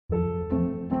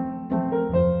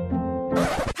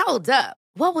Hold up.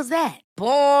 What was that?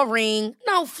 Boring.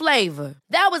 No flavor.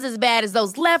 That was as bad as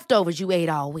those leftovers you ate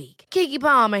all week. Keke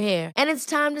Palmer here. And it's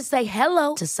time to say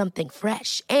hello to something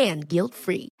fresh and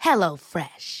guilt-free. Hello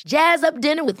Fresh. Jazz up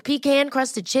dinner with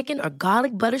pecan-crusted chicken or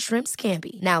garlic butter shrimp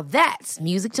scampi. Now that's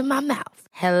music to my mouth.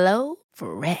 Hello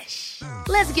Fresh.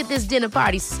 Let's get this dinner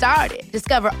party started.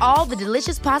 Discover all the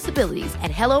delicious possibilities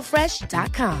at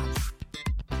hellofresh.com.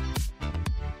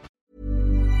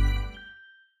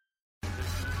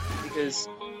 Because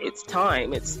it's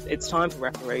time. It's time for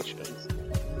reparations.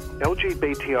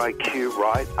 LGBTIQ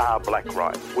rights are black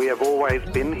rights. We have always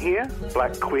been here.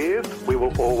 Black queers, we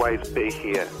will always be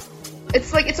here.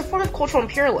 It's a form of cultural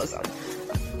imperialism.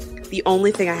 The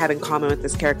only thing I have in common with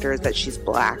this character is that she's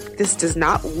black. This does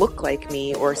not look like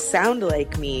me or sound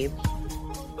like me.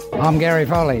 I'm Gary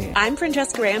Foley. I'm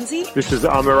Francesca Ramsey. This is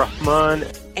Amir Rahman.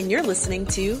 And you're listening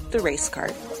to The Race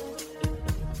Card.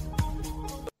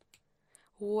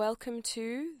 Welcome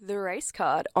to The Race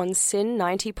Card on SYN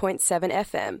 90.7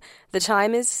 FM. The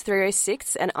time is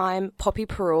 3:06 and I'm Poppy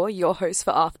Perrault, your host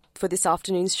for this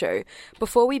afternoon's show.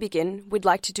 Before we begin, we'd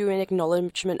like to do an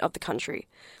acknowledgement of the country.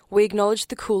 We acknowledge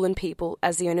the Kulin people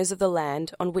as the owners of the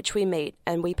land on which we meet,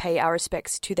 and we pay our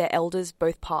respects to their elders,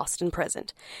 both past and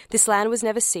present. This land was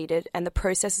never ceded, and the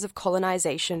processes of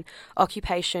colonisation,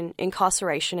 occupation,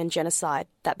 incarceration and genocide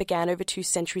that began over 2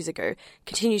 centuries ago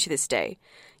continue to this day.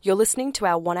 You're listening to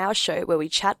our 1-hour show where we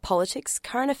chat politics,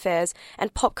 current affairs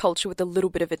and pop culture with a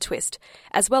little bit of a twist,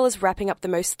 as well as wrapping up the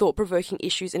most thought-provoking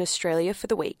issues in Australia for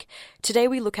the week. Today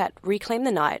we look at Reclaim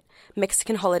the Night,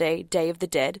 Mexican Holiday, Day of the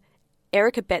Dead,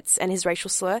 Erica Betts and his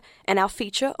racial slur, and our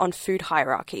feature on food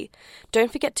hierarchy.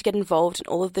 Don't forget to get involved in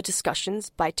all of the discussions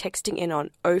by texting in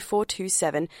on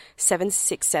 0427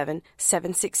 767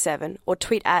 767 or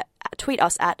tweet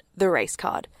us at The Race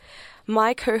Card.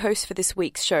 My co-hosts for this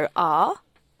week's show are...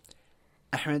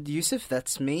 Ahmed Yusuf,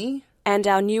 that's me. And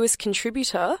our newest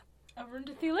contributor...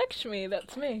 Arundhati Lakshmi,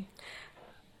 that's me.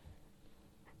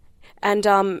 And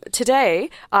today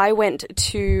I went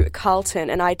to Carlton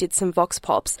and I did some Vox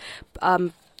Pops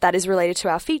that is related to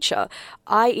our feature.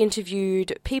 I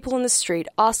interviewed people in the street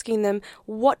asking them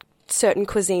what certain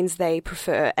cuisines they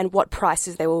prefer and what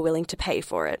prices they were willing to pay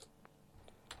for it.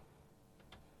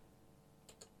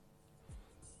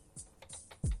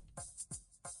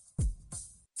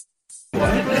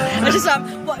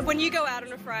 When you go out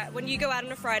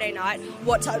on a Friday night,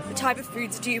 what type of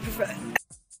foods do you prefer?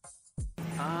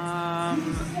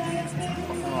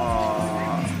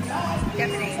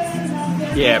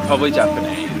 Japanese. Yeah, probably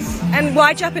Japanese. And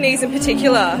why Japanese in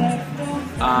particular?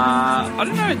 I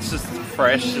don't know, it's just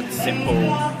fresh, it's simple,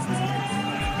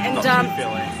 and not too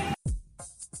filling.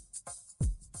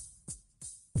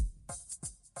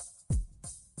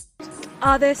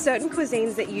 Are there certain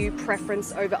cuisines that you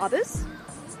preference over others?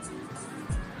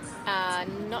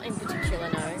 Not in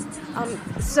particular, no.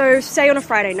 So, say on a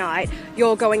Friday night,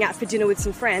 you're going out for dinner with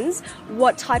some friends.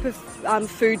 What type of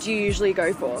food do you usually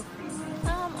go for?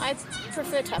 I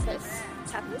prefer tapas.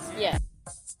 Tapas? Yeah.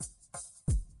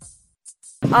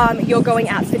 You're going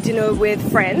out for dinner with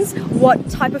friends. What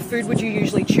type of food would you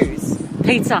usually choose?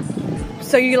 Pizza.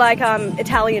 So you like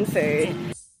Italian food?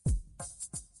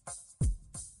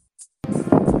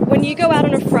 When you go out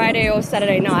on a Friday or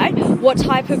Saturday night, what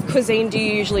type of cuisine do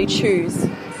you usually choose?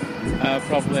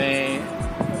 Probably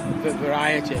the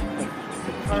variety.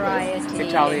 Variety.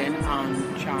 Italian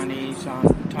and Chinese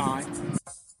and Thai.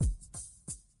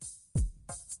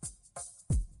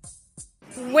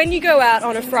 When you go out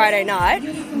on a Friday night,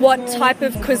 what type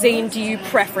of cuisine do you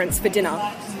preference for dinner?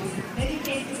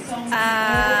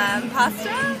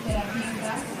 Pasta?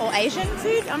 Or Asian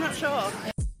food? I'm not sure.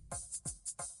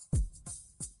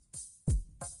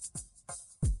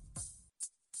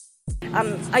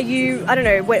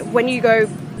 When you go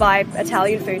buy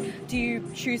Italian food, do you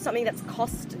choose something that's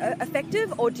cost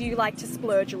effective or do you like to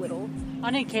splurge a little? I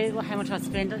don't care how much I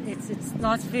spend. It's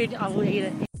nice food, I will eat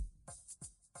it.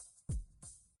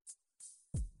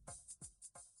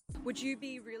 Would you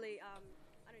be really...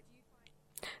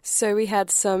 So we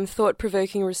had some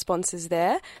thought-provoking responses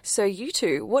there. So you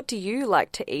two, what do you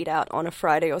like to eat out on a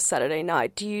Friday or Saturday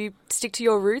night? Do you stick to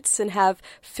your roots and have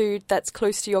food that's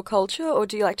close to your culture, or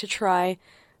do you like to try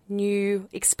new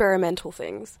experimental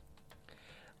things?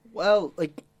 Well,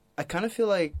 I kind of feel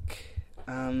like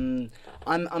I'm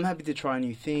happy to try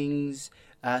new things,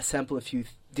 sample a few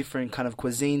different kind of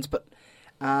cuisines, but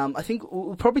I think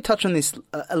we'll probably touch on this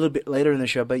a little bit later in the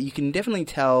show, but you can definitely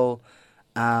tell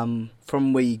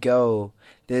from where you go,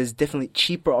 there's definitely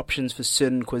cheaper options for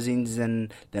certain cuisines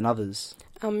than others.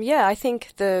 I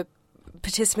think the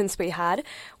participants we had,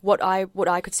 what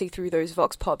I could see through those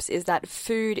vox pops is that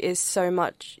food is so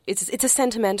much, it's a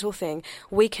sentimental thing.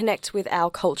 We connect with our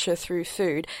culture through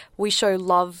food. We show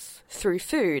love through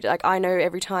food. Like, I know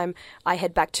every time I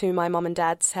head back to my mum and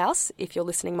dad's house, if you're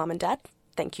listening, mum and dad,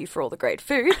 thank you for all the great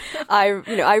food. I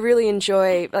really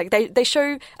enjoy, like, they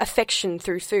show affection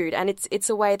through food, and it's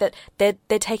a way that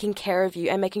they're taking care of you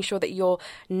and making sure that you're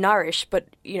nourished, but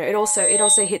it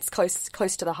also hits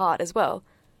close to the heart as well.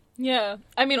 Yeah.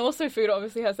 I mean, also food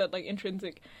obviously has that, like,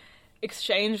 intrinsic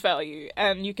exchange value,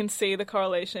 and you can see the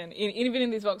correlation even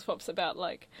in these vox pops about,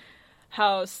 like,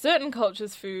 how certain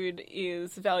cultures' food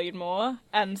is valued more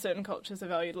and certain cultures are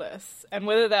valued less, and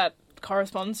whether that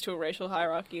corresponds to a racial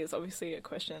hierarchy is obviously a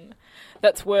question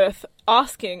that's worth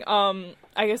asking. I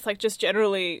guess, like, just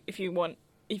generally, if you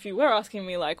were asking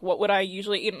me, like, what would I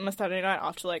usually eat on a Saturday night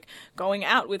after, like, going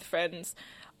out with friends,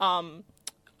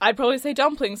 I'd probably say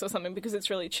dumplings or something because it's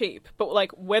really cheap. But,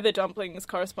 like, whether dumplings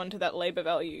correspond to that labour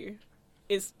value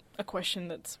is a question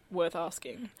that's worth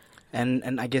asking.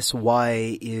 And I guess,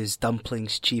 why is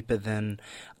dumplings cheaper than,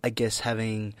 I guess,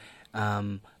 having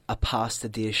a pasta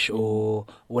dish or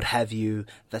what have you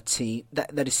that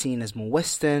is seen as more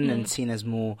Western and seen as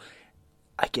more,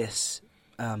 I guess,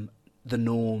 the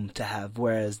norm to have,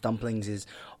 whereas dumplings is,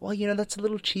 well, that's a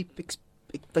little cheap,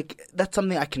 like, that's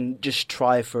something I can just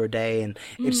try for a day, and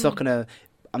I'm not gonna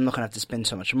have to spend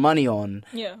so much money on.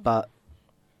 Yeah. But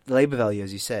the labour value,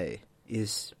 as you say,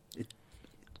 is.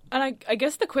 And I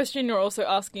guess the question you're also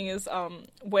asking is,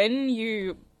 when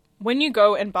you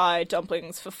go and buy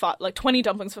dumplings for 20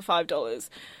 dumplings for $5,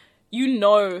 you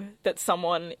know that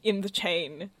someone in the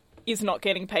chain is not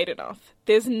getting paid enough.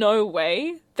 There's no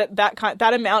way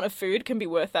that amount of food can be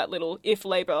worth that little if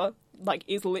labour, like,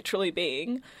 is literally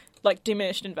being, like,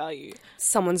 diminished in value.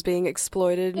 Someone's being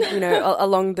exploited,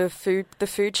 along the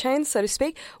food chain, so to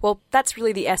speak. Well, that's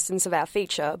really the essence of our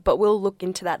feature, but we'll look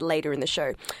into that later in the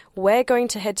show. We're going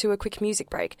to head to a quick music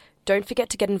break. Don't forget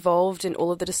to get involved in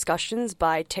all of the discussions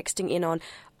by texting in on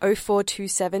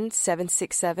 0427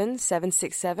 767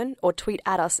 767 or tweet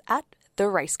at us at The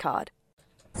Race Card.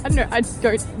 I don't know, I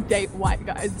don't date white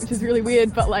guys, which is really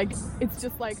weird, but, like, it's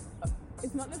just, like,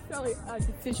 it's not necessarily a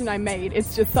decision I made,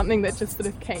 it's just something that just sort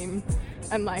of came,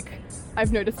 and, like,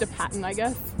 I've noticed a pattern, I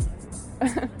guess. Do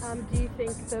you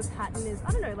think the pattern is,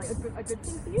 I don't know, like, a good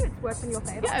thing for you? It's worked in your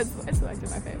favour? Yeah, it's worked in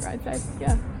my favour, I'd say,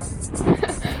 yeah.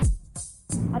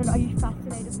 I don't know, are you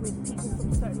fascinated with people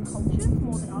from certain cultures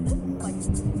more than others?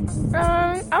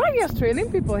 I like the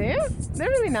Australian people here. They're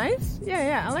really nice.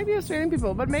 Yeah, I like the Australian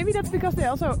people. But maybe that's because they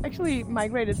also actually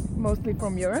migrated mostly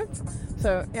from Europe.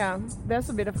 So, yeah, there's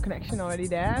a bit of a connection already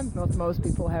there. Because most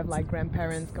people have, like,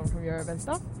 grandparents come from Europe and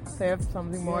stuff. So you have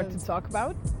something more to talk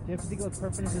about. Do you have particular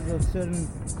preferences of certain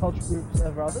culture groups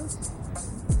over others?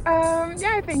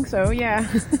 Yeah, I think so, yeah.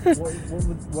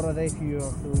 What are they for you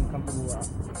feeling comfortable around?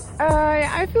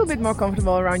 I feel a bit more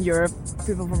comfortable around Europe,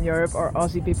 people from Europe or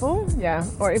Aussie people, yeah.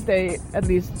 Or if they at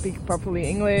least speak properly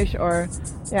English, or,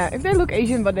 yeah, if they look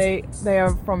Asian but they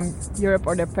are from Europe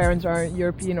or their parents are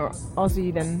European or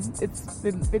Aussie, then it's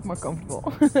a bit more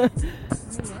comfortable. No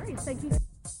worries, thank you.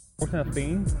 Important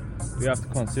thing we have to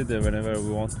consider whenever we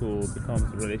want to become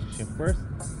a relationship first.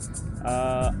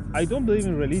 I don't believe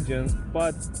in religions,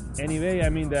 but anyway, I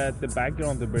mean that the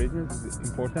background of the religion is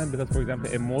important, because, for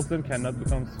example, a Muslim cannot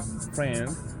become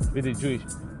friends with a Jewish.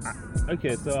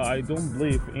 Okay, so I don't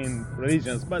believe in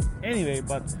religions, but anyway,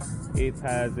 it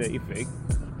has an effect.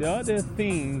 The other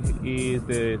thing is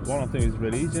one of them is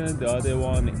religion, the other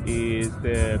one is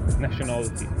the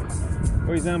nationality.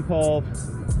 For example,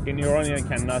 an Iranian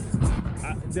cannot.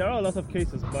 There are a lot of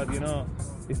cases, but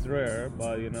it's rare.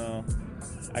 But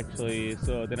actually,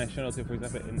 so the nationality, for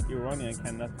example, an Iranian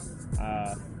cannot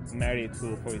marry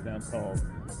to, for example,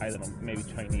 I don't know, maybe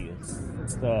Chinese.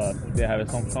 So they have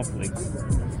some conflict.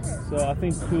 So I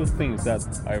think two things that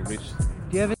I've reached.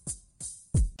 Do you have?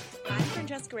 I'm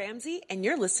Francesca Ramsey, and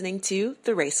you're listening to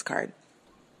The Race Card.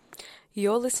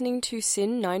 You're listening to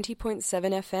SYN 90.7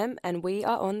 FM, and we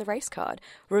are on The Race Card.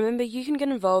 Remember, you can get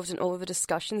involved in all of the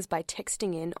discussions by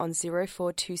texting in on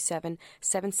 0427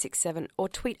 767 or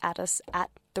tweet at us at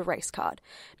The Race Card.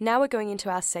 Now we're going into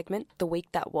our segment, The Week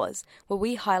That Was, where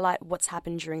we highlight what's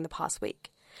happened during the past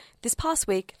week. This past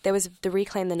week, there was the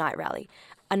Reclaim the Night rally,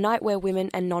 a night where women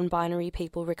and non-binary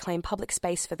people reclaim public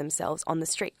space for themselves on the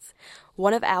streets.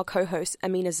 One of our co-hosts,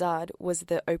 Amina Zard, was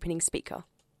the opening speaker.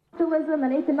 Capitalism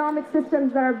and economic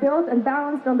systems that are built and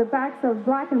balanced on the backs of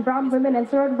black and brown women in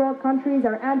third world countries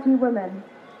are anti-women.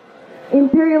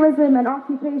 Imperialism and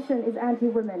occupation is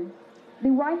anti-women. The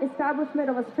white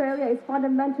establishment of Australia is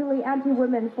fundamentally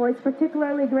anti-women for its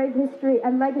particularly grave history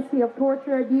and legacy of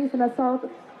torture, abuse and assault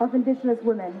of Indigenous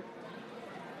women.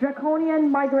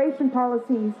 Draconian migration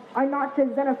policies are not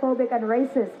just xenophobic and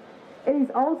racist, it is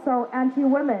also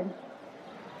anti-women.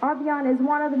 Abhiyan is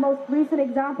one of the most recent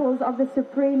examples of the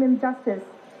supreme injustice.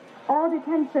 All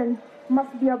detention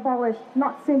must be abolished,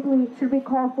 not simply should we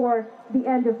call for the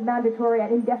end of mandatory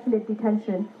and indefinite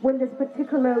detention, when this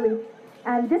particularly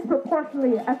and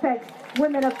disproportionately affects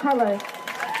women of color.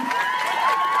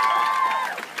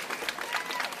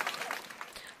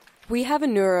 We have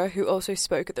Anura who also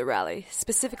spoke at the rally,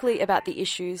 specifically about the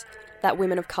issues that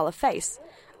women of colour face.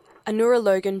 Anura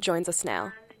Logan joins us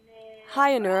now.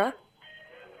 Hi, Anura.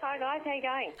 Hi guys, how you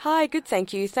going? Hi, good,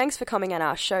 thank you. Thanks for coming on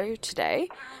our show today.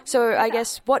 So I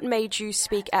guess what made you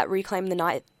speak at Reclaim the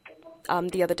Night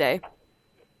the other day?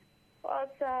 Well,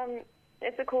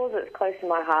 it's a cause that's close to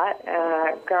my heart.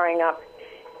 Growing up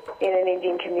in an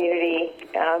Indian community,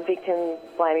 victim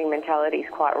blaming mentality is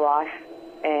quite rife,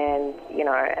 and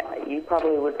you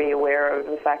probably would be aware of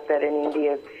the fact that in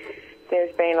India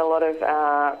there's been a lot of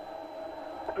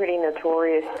pretty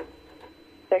notorious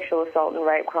sexual assault and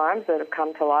rape crimes that have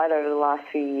come to light over the last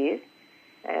few years,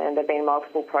 and there have been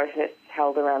multiple protests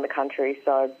held around the country.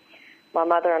 So my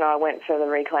mother and I went for the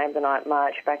Reclaim the Night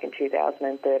march back in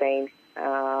 2013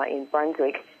 in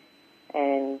Brunswick,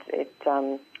 and it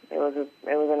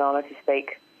was an honour to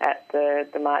speak at the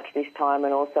march this time,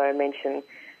 and also mention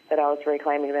that I was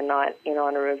reclaiming the night in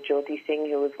honour of Jyoti Singh,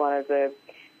 who was the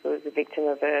victim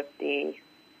of the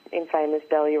infamous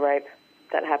Delhi rape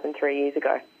that happened 3 years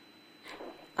ago.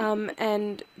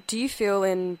 And do you feel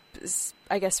in,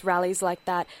 I guess, rallies like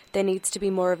that, there needs to be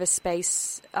more of a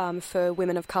space for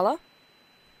women of colour?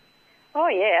 Oh,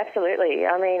 yeah, absolutely.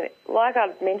 I mean, like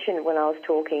I mentioned when I was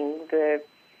talking, the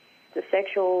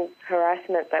sexual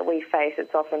harassment that we face,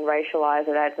 it's often racialised.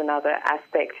 It adds another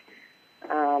aspect,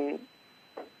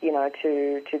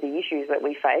 to the issues that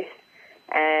we face.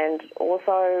 And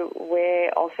also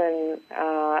we're often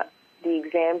the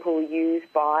example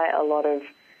used by a lot of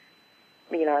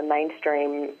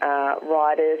mainstream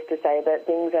writers to say that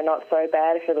things are not so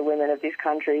bad for the women of this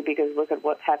country, because look at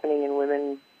what's happening in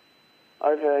women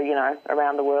over,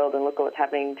 around the world, and look at what's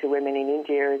happening to women in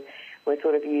India. We're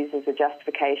sort of used as a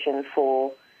justification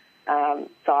for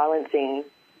silencing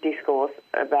discourse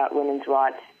about women's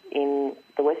rights in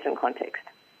the Western context.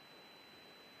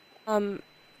 I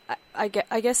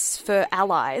guess for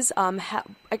allies,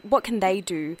 what can they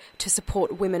do to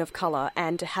support women of colour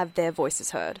and to have their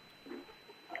voices heard?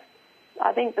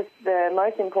 I think the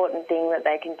most important thing that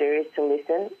they can do is to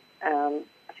listen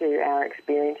to our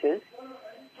experiences,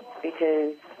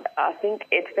 because I think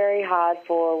it's very hard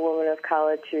for a woman of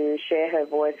colour to share her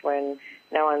voice when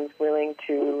no one's willing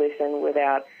to listen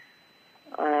without,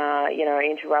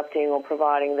 interrupting or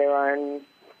providing their own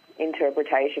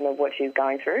interpretation of what she's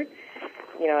going through.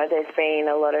 There's been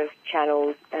a lot of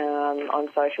channels on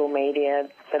social media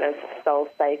that have sold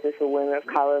spaces for women of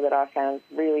colour that I found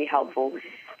really helpful.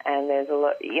 And there's a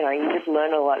lot, you just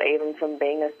learn a lot even from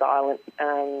being a silent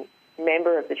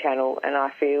member of the channel. And I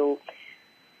feel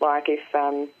like if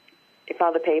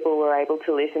other people were able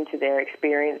to listen to their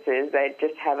experiences, they'd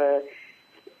just have a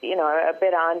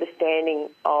better understanding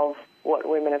of what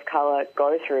women of colour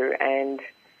go through, and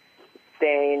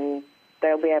then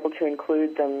they'll be able to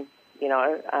include them,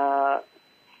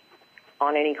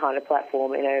 on any kind of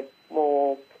platform in a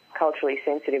more culturally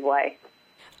sensitive way.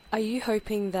 Are you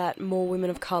hoping that more women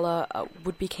of colour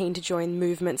would be keen to join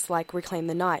movements like Reclaim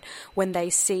the Night when they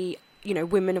see,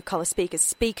 women of colour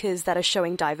speakers that are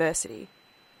showing diversity?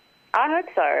 I hope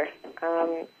so.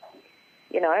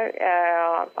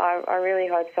 I really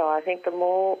hope so. I think the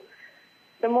more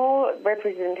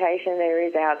representation there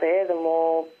is out there, the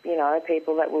more,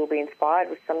 people that will be inspired.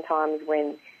 Sometimes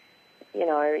when,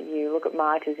 you look at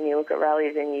marches and you look at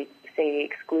rallies and you see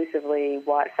exclusively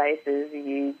white faces,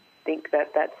 you think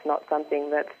that that's not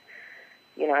something that's,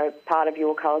 part of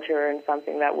your culture and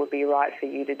something that would be right for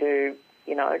you to do,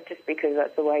 just because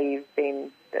that's the way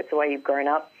you've grown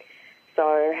up.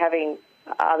 So having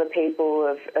other people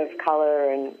of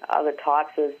colour and other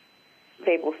types of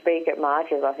people speak at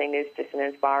marches, I think is just an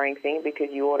inspiring thing, because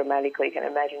you automatically can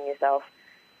imagine yourself,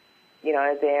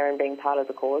 there and being part of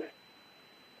the cause.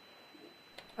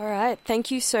 All right.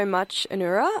 Thank you so much,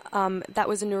 Anura. That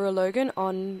was Anura Logan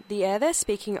on the air there,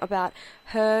 speaking about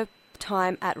her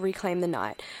time at Reclaim the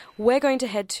Night. We're going to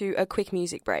head to a quick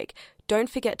music break. Don't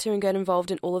forget to get involved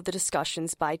in all of the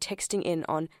discussions by texting in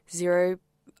on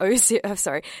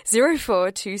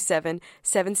 0427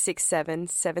 767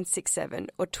 767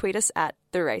 or tweet us at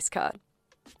The Race Card.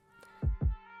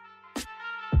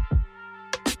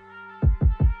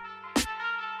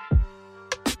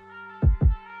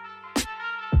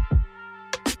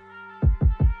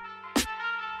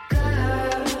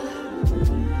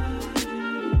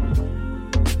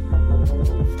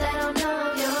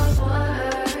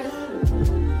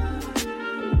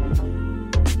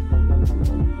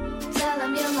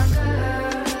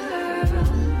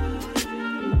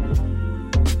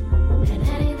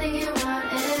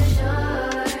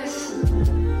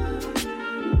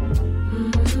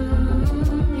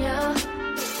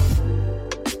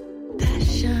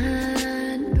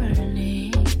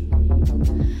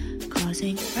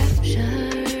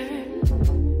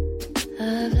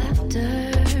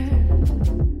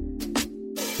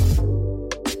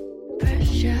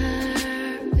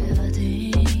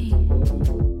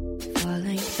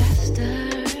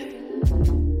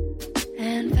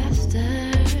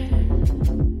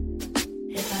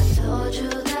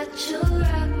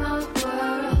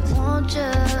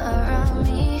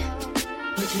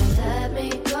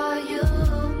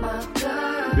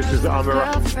 My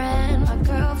girlfriend, I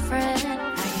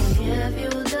can give you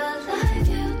the life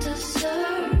you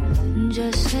deserve.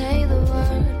 Just say the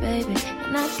word, baby,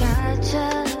 and I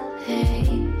gotcha. Hey,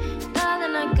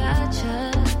 darling, I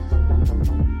gotcha.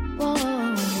 Whoa,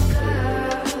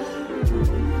 girl,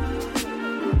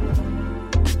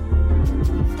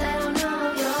 they don't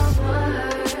know your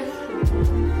worth.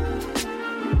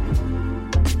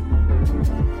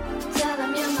 Tell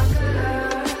them you're my girl.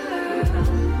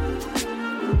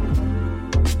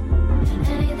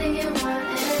 Anything you want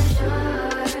is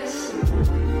yours.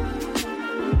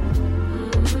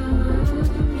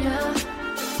 Yeah.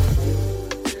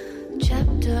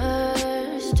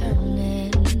 Chapters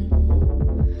turning,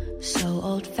 so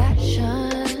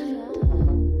old-fashioned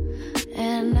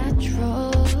and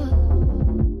natural.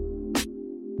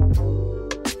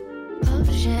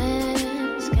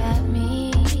 Potions got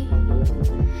me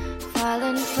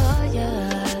falling for ya.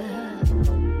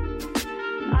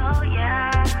 Oh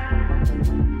yeah,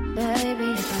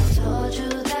 baby. If I told you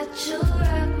that you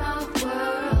rock my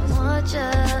world, I want you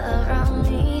around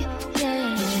me.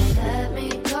 Yeah, let me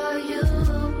call you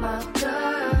my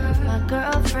girl, my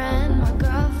girlfriend, my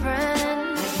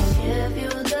girlfriend. I can give you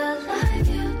the life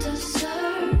you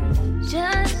deserve.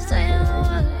 Just say the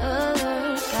word,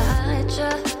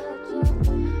 gotcha.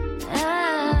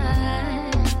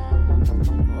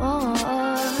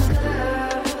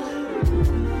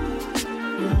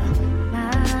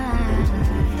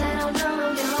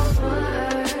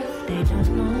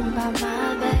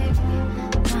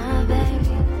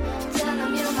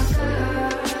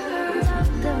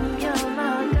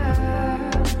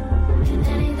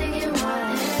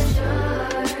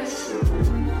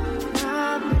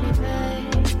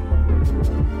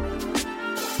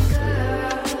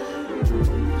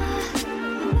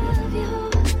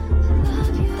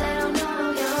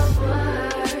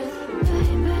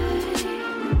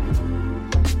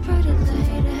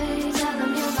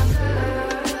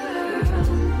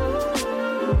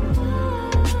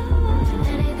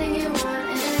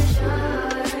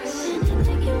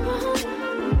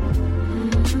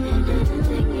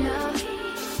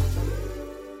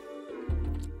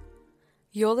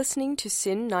 You're listening to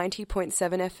Sin 90.7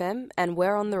 FM and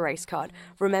we're on the race card.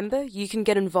 Remember, you can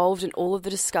get involved in all of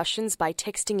the discussions by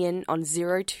texting in on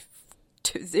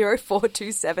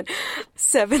 0427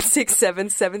 767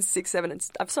 767.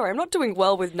 I'm sorry, I'm not doing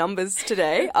well with numbers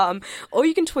today. Or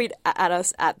you can tweet at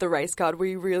us at the race card.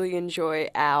 We really enjoy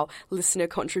our listener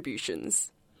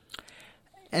contributions.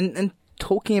 And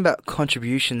talking about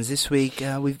contributions this week,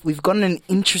 we've gotten an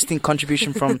interesting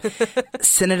contribution from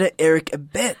Senator Eric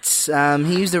Abetz.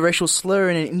 He used a racial slur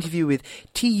in an interview with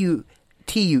TUE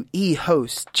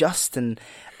host Justin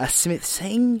Smith,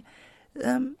 saying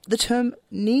the term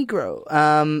Negro,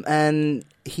 and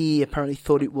he apparently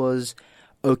thought it was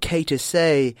okay to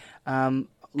say.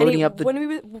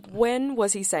 When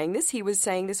was he saying this? He was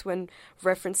saying this when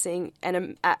referencing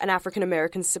an African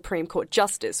American Supreme Court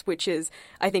justice, which is,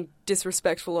 I think,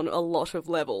 disrespectful on a lot of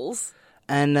levels.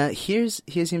 And here's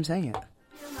him saying it.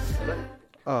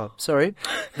 Oh, sorry.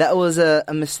 That was a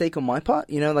mistake on my part.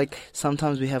 You know, like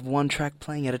sometimes we have one track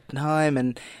playing at a time,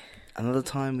 and another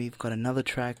time we've got another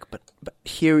track. But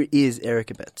here is Eric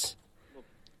Abetz.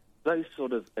 Those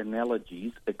sort of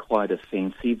analogies are quite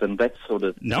offensive, and that sort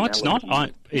of no, it's not.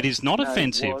 It is not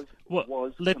offensive.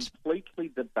 Was completely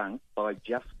debunked by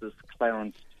Justice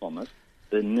Clarence Thomas.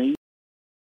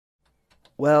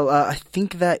 Well, I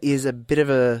think that is a bit of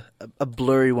a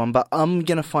blurry one, but I'm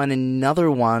gonna find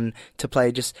another one to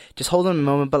play. Just hold on a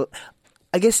moment. But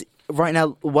I guess right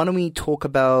now, why don't we talk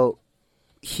about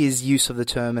his use of the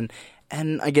term,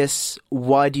 and I guess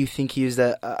why do you think he used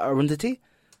that, Arundhati?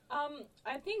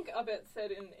 I think Abetz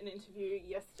said in an interview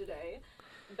yesterday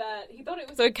that he thought it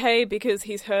was okay because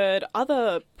he's heard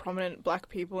other prominent black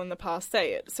people in the past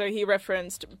say it. So he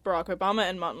referenced Barack Obama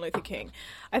and Martin Luther King.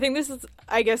 I think this is,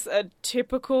 I guess, a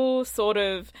typical sort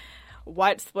of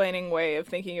white-splaining way of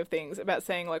thinking of things, about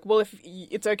saying, like, well, if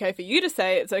it's okay for you to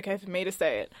say it, it's okay for me to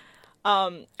say it.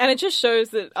 And it just shows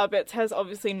that Abetz has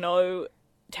obviously no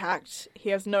tact.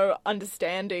 He has no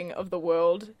understanding of the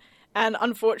world. And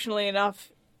unfortunately enough,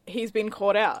 he's been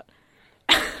caught out.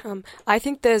 I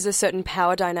think there's a certain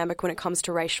power dynamic when it comes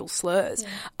to racial slurs.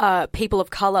 Yeah. People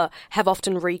of colour have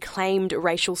often reclaimed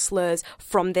racial slurs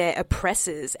from their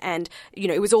oppressors, and, you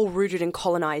know, it was all rooted in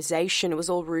colonisation. It was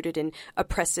all rooted in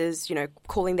oppressors, you know,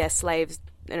 calling their slaves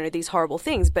these horrible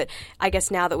things. But I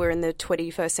guess now that we're in the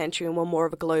 21st century and we're more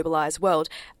of a globalized world,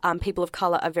 people of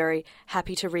colour are very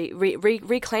happy to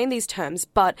reclaim these terms.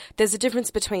 But there's a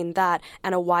difference between that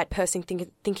and a white person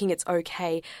thinking it's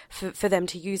okay for them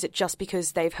to use it just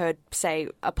because they've heard, say,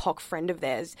 a POC friend of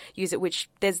theirs use it, which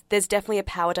there's definitely a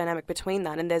power dynamic between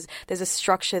that, and there's a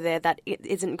structure there that it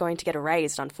isn't going to get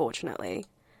erased, unfortunately.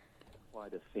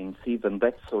 Quite offensive, and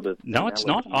that sort of... No, it's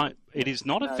not. It is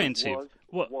not offensive.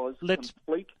 Was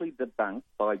completely debunked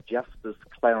by Justice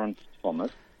Clarence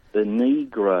Thomas, the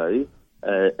Negro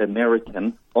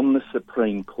American on the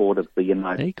Supreme Court of the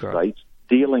United States,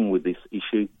 dealing with this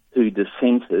issue, who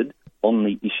dissented on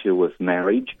the issue of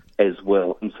marriage as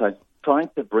well. And so trying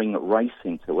to bring race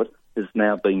into it has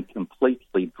now been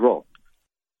completely dropped.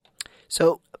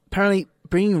 So apparently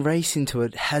bringing race into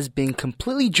it has been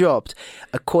completely dropped,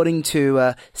 according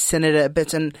to Senator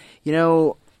Abetz. And, you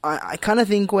know, I kind of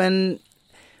think when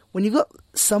you've got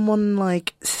someone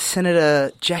like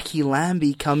Senator Jackie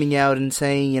Lambie coming out and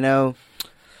saying, you know,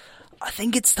 I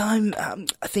think it's time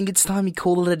you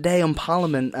call it a day on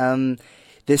Parliament.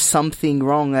 There's something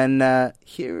wrong. And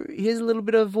here's a little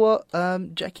bit of what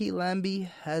Jackie Lambie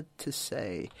had to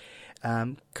say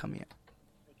coming up.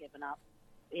 Given up.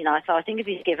 You know, so I think if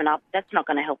he's given up, that's not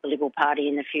going to help the Liberal Party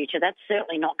in the future. That's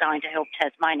certainly not going to help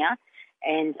Tasmania.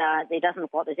 And there doesn't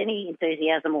look like there's any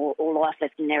enthusiasm or life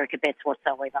left in Eric Abetz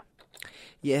whatsoever.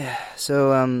 Yeah,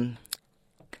 so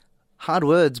hard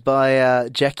words by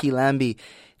Jackie Lambie.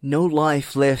 No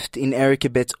life left in Eric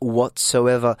Abetz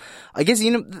whatsoever. I guess, you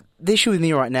know, the issue with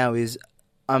me right now is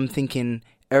I'm thinking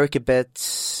Eric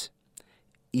Abetz,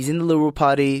 he's in the Liberal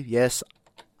Party, yes,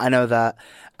 I know that.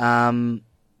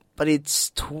 But it's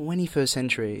 21st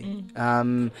century.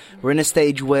 We're in a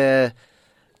stage where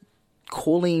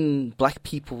calling black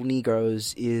people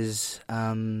Negroes is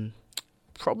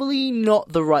probably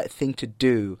not the right thing to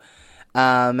do.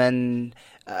 And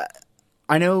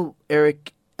I know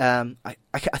Eric... I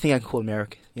think I can call him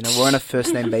Eric. You know, we're on a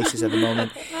first name basis at the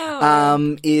moment.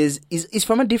 Is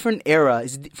from a different era,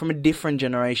 is from a different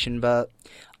generation. But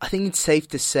I think it's safe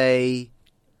to say,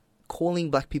 calling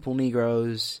black people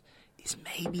Negroes is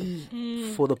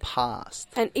maybe for the past.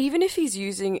 And even if he's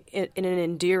using it in an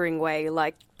endearing way,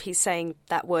 like he's saying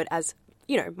that word as,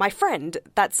 you know, my friend,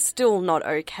 that's still not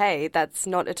okay. That's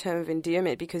not a term of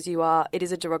endearment because it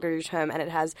is a derogatory term and it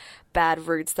has bad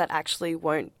roots that actually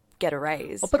won't get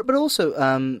erased. But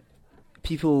also,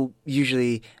 people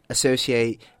usually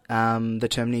associate the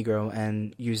term Negro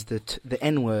and use the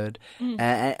N-word,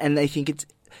 and they think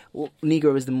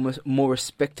Negro is the more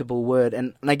respectable word.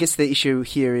 And I guess the issue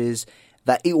here is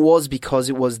that it was because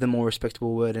it was the more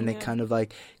respectable word, and they kind of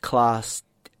like classed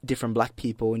different black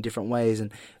people in different ways,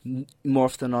 and more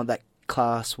often than not, that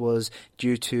class was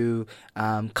due to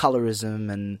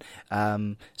colorism and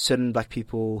certain black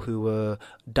people who were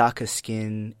darker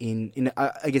skin in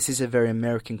I guess it's a very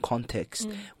American context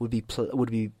would be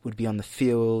on the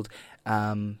field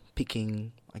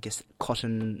picking, I guess,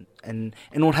 cotton and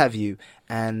what have you,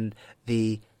 and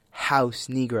the house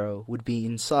Negro would be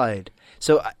inside.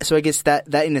 So I guess that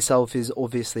in itself is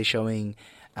obviously showing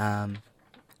I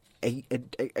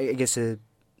guess a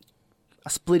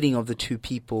splitting of the two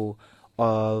people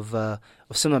of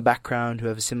similar background who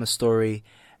have a similar story,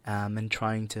 and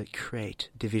trying to create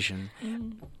division.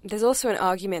 There's also an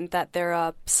argument that there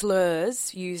are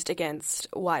slurs used against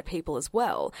white people as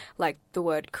well, like the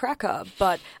word cracker,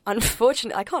 but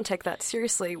unfortunately, I can't take that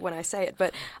seriously when I say it,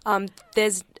 but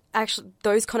there's actually,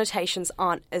 those connotations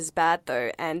aren't as bad though,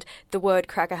 and the word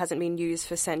cracker hasn't been used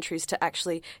for centuries to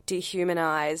actually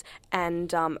dehumanize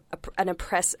and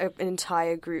oppress an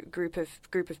entire group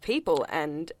of people.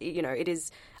 And you know, it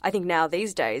is. I think now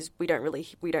these days we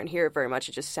don't hear it very much.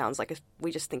 It just sounds like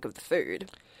we just think of the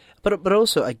food. But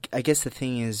also, I guess the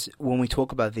thing is, when we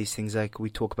talk about these things, like we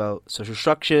talk about social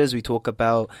structures, we talk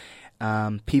about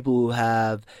people who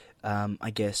have, I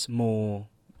guess, more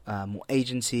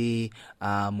agency,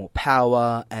 more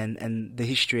power, and the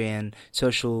history and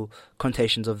social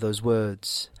connotations of those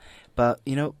words. But,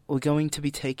 you know, we're going to be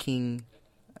taking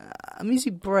a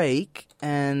music break,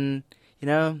 and, you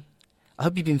know, I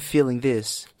hope you've been feeling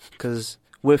this, because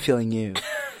we're feeling you.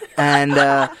 And,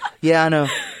 yeah, I know.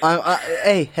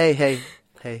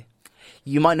 Hey.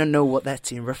 You might not know what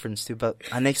that's in reference to, but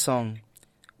our next song,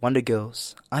 Wonder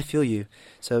Girls, I Feel You.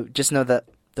 So just know that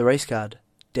the race card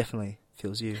definitely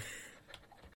feels you.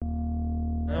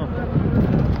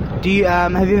 Do you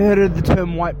have you heard of the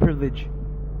term white privilege?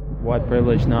 White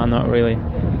privilege? No, not really.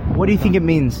 What do you think it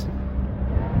means?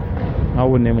 I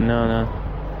wouldn't even know.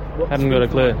 No, haven't got a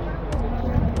clue.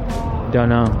 Don't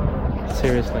know.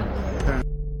 Seriously.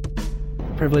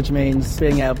 privilege means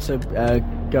being able to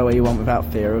go where you want without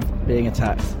fear of being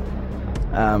attacked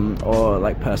or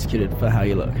like persecuted for how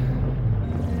you look.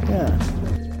 Yeah.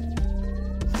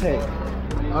 Hey.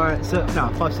 Alright, so,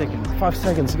 no, 5 seconds. 5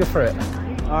 seconds, go for it.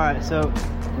 Alright, so,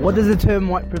 what does the term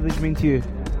white privilege mean to you?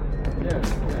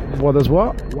 What is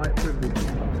what? White privilege.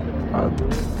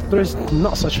 There is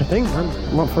not such a thing,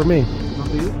 man. Not for me. Not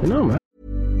for you? No, man.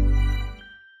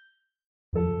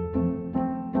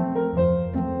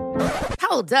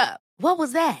 Hold up. What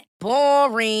was that?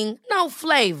 Boring. No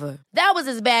flavor. That was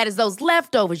as bad as those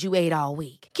leftovers you ate all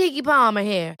week. Keke Palmer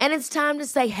here, and it's time to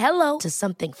say hello to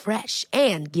something fresh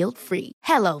and guilt-free.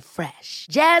 Hello Fresh.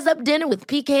 Jazz up dinner with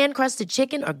pecan-crusted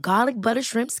chicken or garlic butter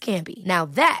shrimp scampi. Now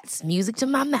that's music to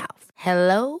my mouth.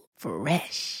 Hello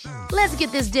Fresh. Let's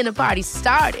get this dinner party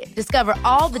started. Discover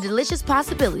all the delicious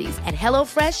possibilities at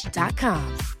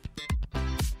hellofresh.com.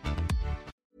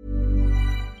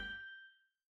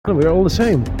 We're all the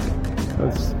same.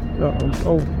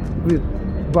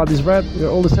 Blood is red. We're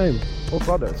all the same. All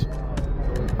brothers.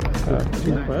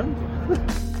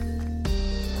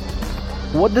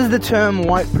 What does the term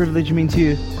white privilege mean to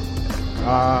you?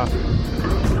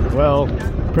 Well,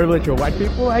 privilege for white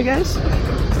people, I guess.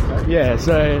 Yeah,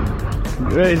 so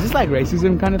is this like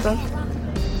racism kind of stuff?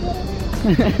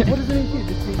 What does it mean to you?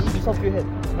 Just off your head.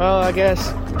 Well, I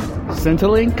guess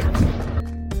Centrelink.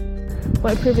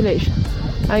 White privilege,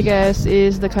 I guess,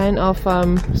 is the kind of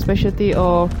specialty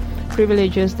or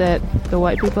privileges that the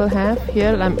white people have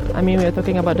here. I mean, we're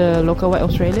talking about the local white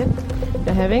Australian.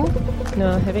 They're having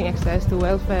access to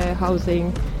welfare,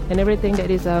 housing, and everything that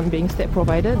is being state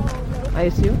provided, I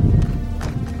assume.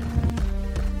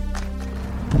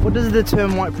 What does the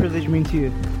term white privilege mean to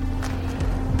you?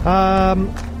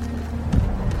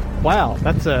 Wow,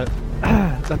 that's a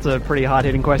pretty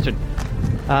hard-hitting question.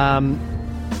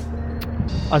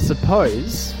 I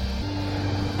suppose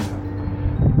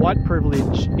white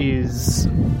privilege is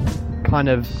kind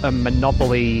of a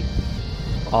monopoly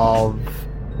of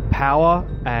power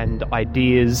and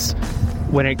ideas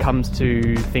when it comes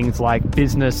to things like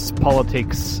business,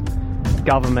 politics,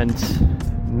 government,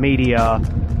 media,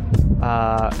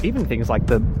 even things like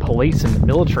the police and the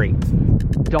military,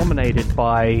 dominated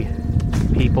by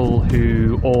people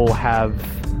who all have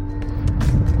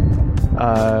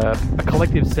a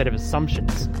collective set of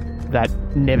assumptions that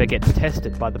never get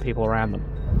tested by the people around them.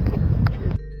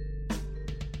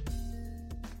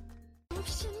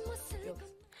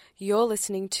 You're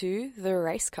listening to The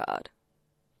Race Card.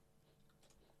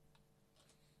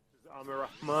 This is Amir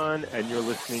Rahman, and you're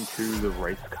listening to The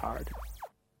Race Card.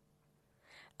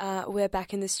 We're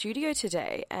back in the studio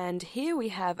today, and here we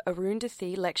have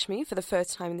Arundhati Lakshmi for the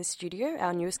first time in the studio,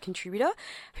 our newest contributor,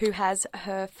 who has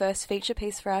her first feature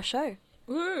piece for our show.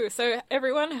 Woo! So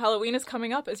everyone, Halloween is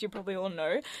coming up, as you probably all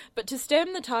know. But to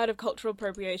stem the tide of cultural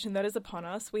appropriation that is upon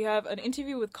us, we have an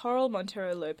interview with Coral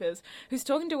Montero Lopez, who's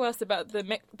talking to us about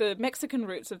the Mexican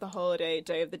roots of the holiday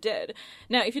Day of the Dead.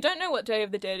 Now, if you don't know what Day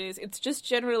of the Dead is, it's just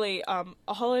generally a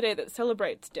holiday that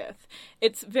celebrates death.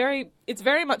 It's very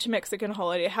much a Mexican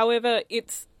holiday. However,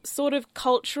 its sort of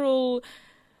cultural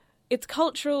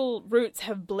roots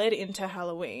have bled into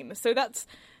Halloween. So that's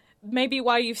maybe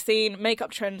why you've seen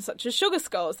makeup trends such as sugar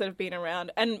skulls that have been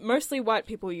around, and mostly white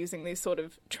people using these sort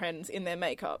of trends in their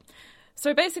makeup.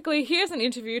 So basically, here's an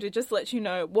interview to just let you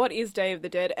know what is Day of the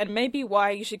Dead and maybe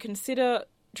why you should consider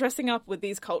dressing up with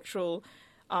these cultural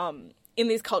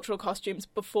costumes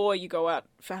before you go out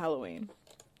for Halloween.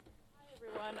 Hi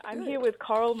everyone, I'm here with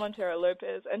Coral Montero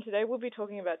Lopez, and today we'll be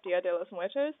talking about Dia de los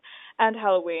Muertos and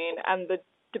Halloween and the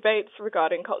debates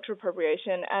regarding cultural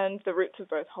appropriation and the roots of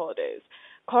both holidays.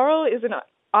 Coral is an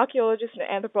archaeologist and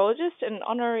anthropologist and an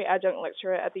honorary adjunct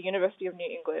lecturer at the University of New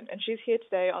England, and she's here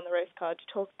today on the Race Card to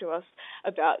talk to us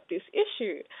about this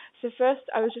issue. So first,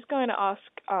 I was just going to ask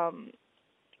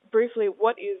briefly,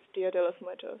 what is Dia de los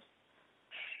Muertos?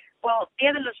 Well,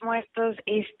 Dia de los Muertos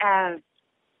is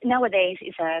nowadays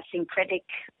is a syncretic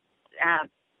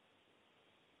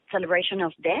celebration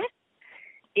of death.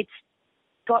 It's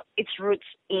got its roots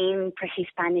in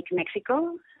pre-Hispanic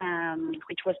Mexico,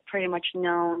 which was pretty much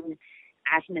known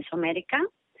as Mesoamerica.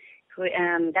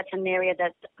 That's an area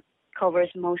that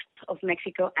covers most of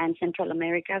Mexico and Central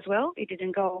America as well. It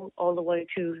didn't go all the way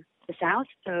to the south,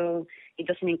 so it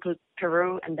doesn't include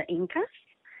Peru and the Incas.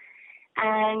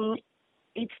 And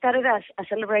it started as a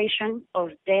celebration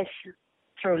of death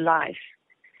through life.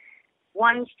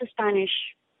 Once the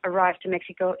Spanish arrived to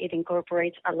Mexico, it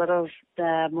incorporates a lot of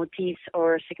the motifs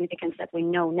or significance that we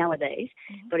know nowadays,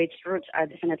 but its roots are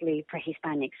definitely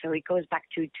pre-Hispanic, so it goes back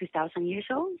to 2,000 years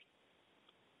old.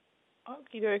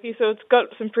 Okie dokie, so it's got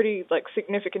some pretty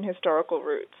significant historical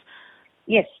roots.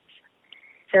 Yes.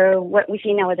 So what we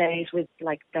see nowadays with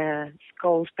like the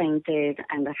skulls painted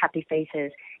and the happy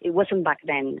faces, it wasn't back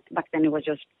then. Back then it was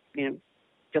just,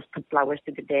 just put flowers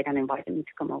to the dead and invite them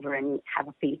to come over and have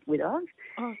a feast with us.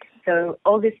 Okay. So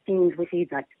all these things we see,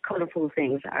 like colorful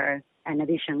things, are an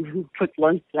addition put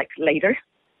once like later.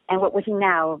 And what we see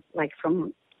now,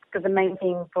 because the main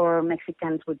thing for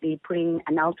Mexicans would be putting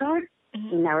an altar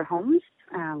in our homes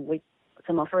with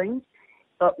some offerings.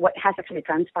 But what has actually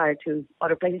transpired to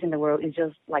other places in the world is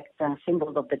just like the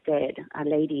symbol of the dead, a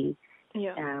lady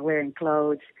wearing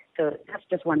clothes. So that's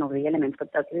just one of the elements, but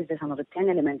at least there's another 10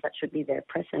 elements that should be there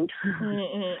present.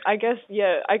 I guess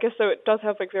so. It does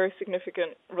have like very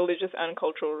significant religious and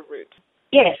cultural roots.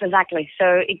 Yes, exactly.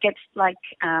 So it gets like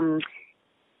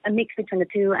a mix between the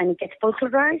two, and it gets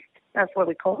folklorized. That's what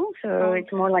we call. So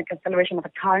it's more like a celebration of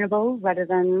a carnival rather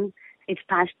than its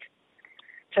past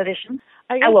tradition.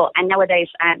 And nowadays,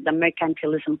 the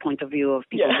mercantilism point of view of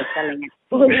people just selling it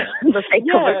for the sake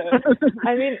of it.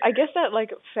 I mean, I guess that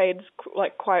like fades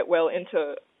like quite well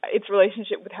into its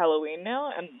relationship with Halloween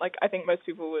now, and like I think most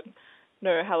people would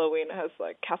know Halloween has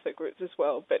like Catholic roots as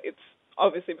well, but it's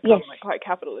obviously become like quite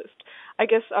capitalist. I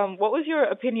guess what was your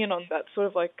opinion on that sort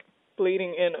of like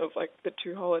bleeding in of like the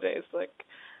two holidays? Like,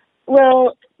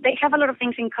 well, they have a lot of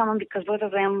things in common because both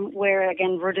of them were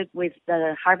again rooted with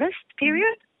the harvest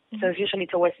period. So it's usually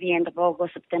towards the end of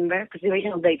August, September, because the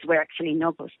original dates were actually in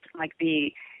August. Like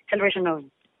the celebration of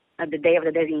the Day of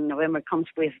the Dead in November comes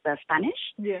with the Spanish.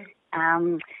 Yeah.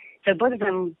 So both of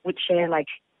them would share like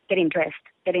getting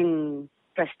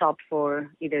dressed up for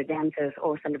either dances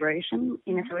or celebration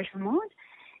in a celebration mode.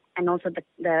 And also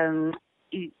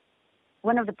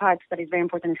one of the parts that is very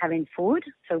important is having food.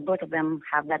 So both of them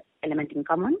have that element in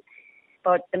common.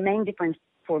 But the main difference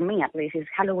for me, at least, is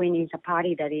Halloween is a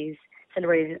party that is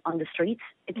celebrated on the streets.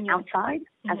 It's outside,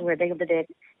 as where Day of the Dead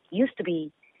used to be.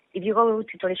 If you go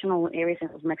to traditional areas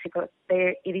of Mexico,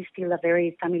 it is still a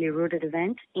very family-rooted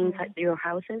event inside your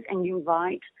houses, and you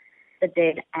invite the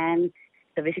dead and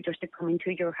the visitors to come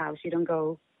into your house. You don't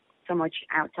go so much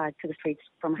outside to the streets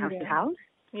from house to house.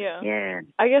 Yeah.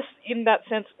 I guess in that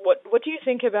sense, what do you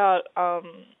think about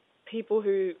people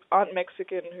who aren't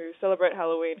Mexican who celebrate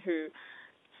Halloween who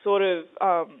sort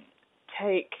of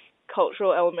take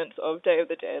cultural elements of Day of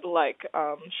the Dead, like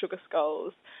sugar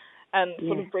skulls, and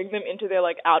sort of bring them into their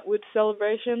like outward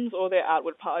celebrations or their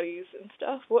outward parties and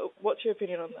stuff? What's your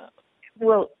opinion on that?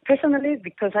 Well, personally,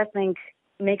 because I think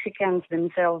Mexicans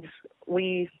themselves,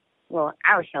 we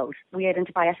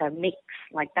identify as a mix.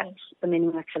 Like that's the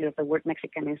meaning actually of the word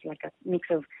Mexican, is like a mix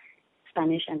of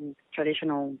Spanish and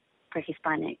traditional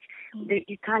pre-Hispanic.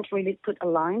 You can't really put a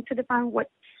line to define what's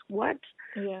what.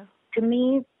 Yeah. To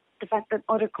me, the fact that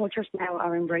other cultures now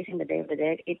are embracing the Day of the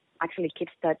Dead, it actually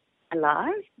keeps that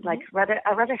alive. Like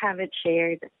I'd rather have it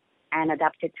shared and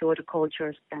adapted to other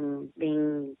cultures than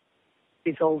being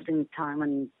dissolved in time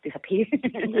and disappear.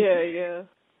 Yeah.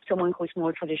 Someone who's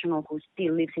more traditional, who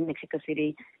still lives in Mexico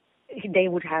City, they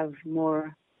would have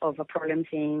more of a problem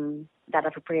seeing that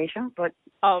appropriation. But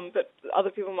other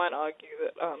people might argue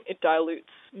that it dilutes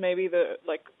maybe the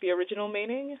original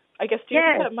meaning. I guess, do you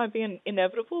think that might be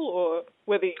inevitable, or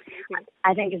whether you think...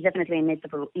 I think it's definitely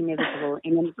inevitable in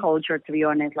any culture, to be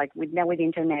honest. Like with the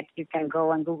internet, you can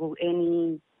go and Google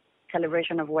any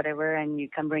celebration of whatever, and you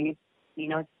can bring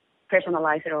it,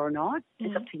 personalize it or not.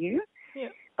 It's up to you. Yeah.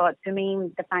 But to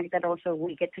me, the fact that also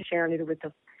we get to share a little bit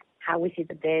of how we see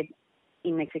the dead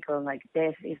in Mexico, like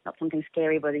death is not something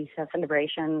scary, but it's a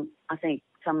celebration. I think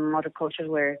some other cultures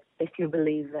where they still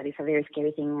believe that it's a very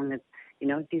scary thing, and that,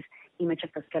 this image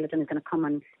of the skeleton is going to come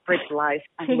and break life.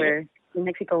 And where in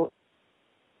Mexico,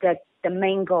 that the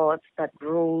main gods that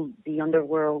rule the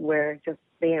underworld were just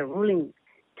there ruling,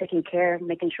 taking care,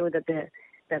 making sure that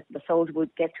the souls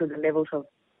would get to the levels of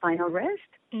final rest.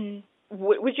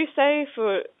 Would you say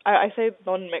I say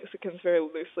non-Mexicans very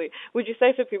loosely, would you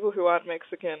say for people who aren't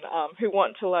Mexican, who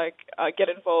want to get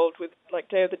involved with like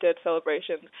Day of the Dead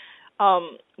celebrations,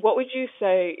 what would you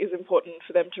say is important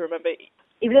for them to remember?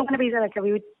 If they want to be a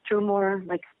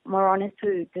bit more honest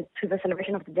to the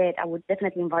celebration of the dead, I would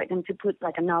definitely invite them to put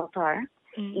like an altar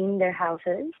in their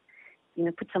houses,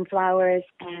 put some flowers,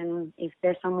 and if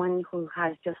there's someone who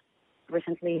has just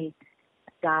recently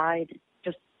died,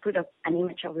 put up an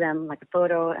image of them, like a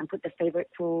photo, and put their favorite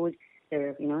food,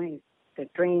 their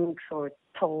drinks or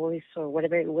toys or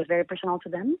whatever. It was very personal to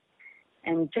them.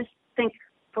 And just think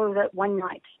for that one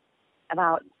night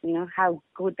about, how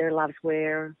good their lives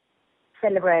were.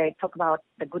 Celebrate, talk about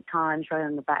the good times rather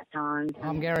than the bad times.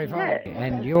 I'm Gary Foley,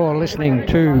 and you're listening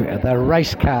to The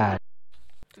Race Card.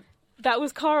 That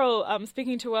was Coral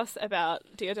speaking to us about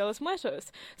Dia de los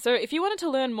Muertos. So if you wanted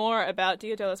to learn more about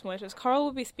Dia de los Muertos, Coral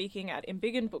will be speaking at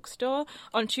Embiggen Bookstore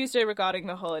on Tuesday regarding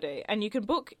the holiday, and you can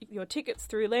book your tickets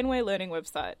through Laneway Learning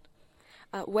website.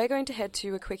 We're going to head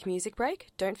to a quick music break.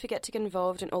 Don't forget to get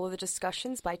involved in all of the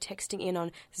discussions by texting in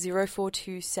on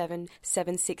 0427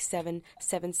 767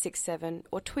 767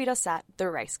 or tweet us at The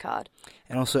Race Card.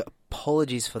 And also,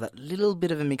 apologies for that little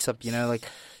bit of a mix-up.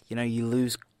 You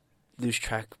lose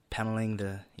track paneling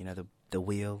the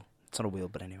wheel. It's not a wheel,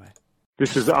 but anyway.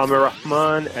 This is Amir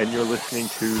Rahman, and you're listening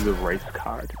to The Race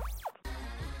Card.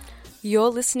 You're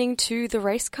listening to The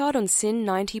Race Card on SYN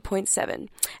 90.7.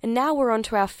 And now we're on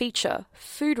to our feature,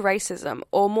 Food Racism,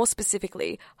 or more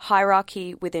specifically,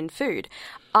 Hierarchy Within Food.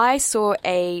 I saw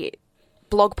a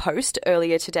blog post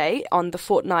earlier today on the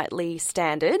Fortnightly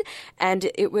Standard, and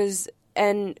it was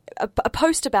a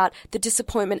post about the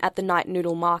disappointment at the night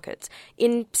noodle markets.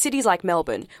 In cities like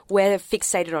Melbourne, we're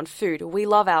fixated on food. We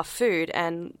love our food,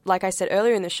 and like I said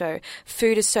earlier in the show,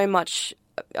 food is so much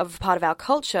of a part of our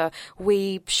culture.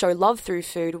 We show love through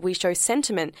food, we show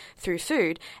sentiment through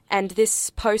food, and this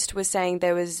post was saying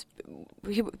the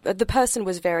person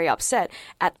was very upset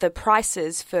at the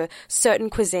prices for certain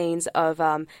cuisines of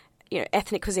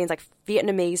ethnic cuisines like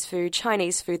Vietnamese food,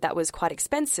 Chinese food that was quite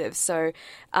expensive. So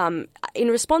in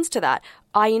response to that,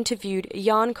 I interviewed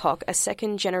Jan Kok, a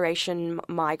second-generation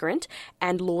migrant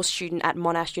and law student at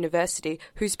Monash University,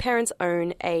 whose parents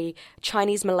own a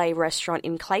Chinese-Malay restaurant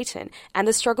in Clayton, and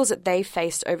the struggles that they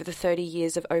faced over the 30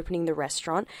 years of opening the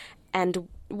restaurant and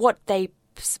what they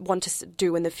want to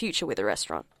do in the future with the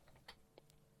restaurant.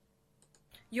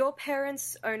 Your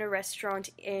parents own a restaurant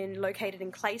located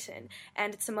in Clayton,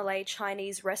 and it's a Malay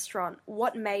Chinese restaurant.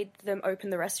 What made them open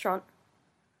the restaurant?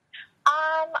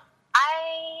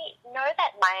 I know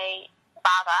that my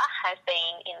father has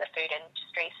been in the food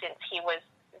industry since he was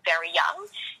very young.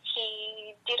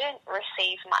 He didn't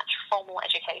receive much formal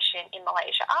education in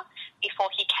Malaysia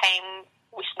before he came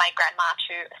with my grandma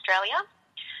to Australia.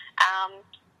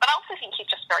 But I also think he's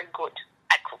just very good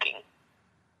at cooking.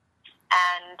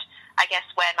 And I guess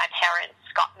when my parents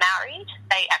got married,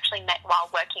 they actually met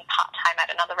while working part-time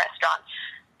at another restaurant.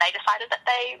 They decided that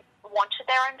they wanted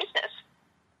their own business.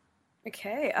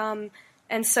 Okay.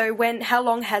 And so how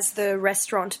long has the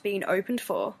restaurant been opened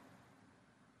for?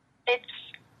 It's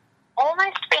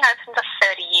almost been open for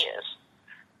 30 years.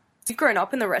 You've grown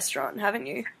up in the restaurant, haven't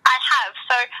you? I have.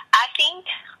 So I think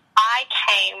I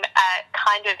came at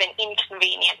kind of an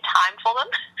inconvenient time for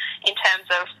them in terms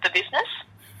of the business.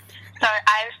 So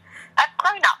I've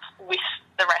grown up with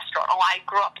the restaurant, or I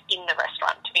grew up in the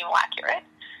restaurant, to be more accurate.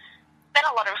 Spent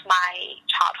a lot of my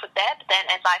childhood there, but then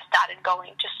as I started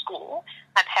going to school,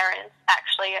 my parents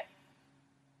actually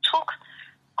took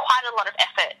quite a lot of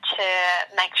effort to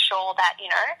make sure that,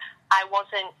 I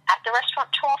wasn't at the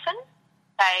restaurant too often.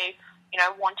 They,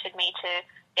 wanted me to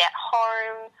be at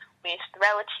home with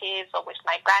relatives or with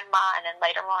my grandma, and then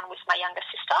later on with my younger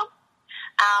sister.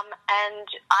 And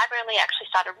I've only actually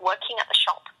started working at the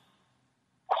shop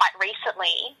quite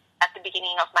recently at the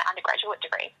beginning of my undergraduate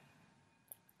degree.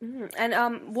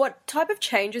 And what type of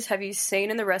changes have you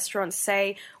seen in the restaurant,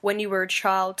 say, when you were a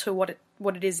child to what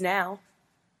it is now?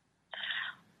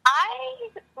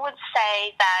 I would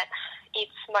say that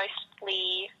it's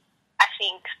mostly, I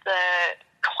think, the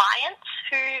clients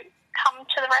who come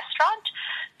to the restaurant.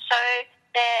 So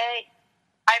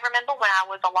I remember when I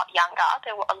was a lot younger,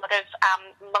 there were a lot of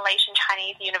Malaysian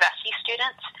Chinese university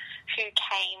students who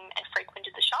came and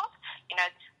frequented the shop.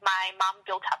 My mum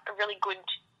built up a really good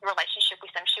relationship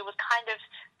with them. She was kind of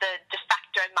the de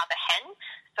facto mother hen,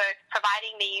 so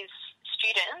providing these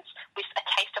students with a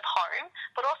taste of home,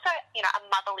 but also, a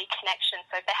motherly connection.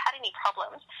 So if they had any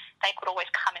problems, they could always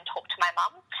come and talk to my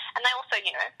mum. And they also,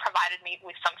 provided me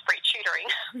with some free tutoring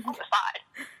on the side.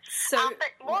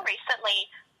 But more recently,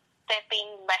 there have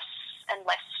been less and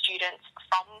less students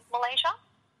from Malaysia.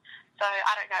 So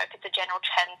I don't know if it's a general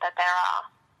trend that there are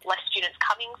less students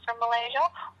coming from Malaysia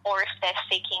or if they're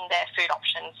seeking their food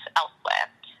options elsewhere.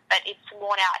 But it's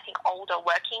more now, I think, older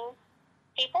working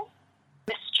people.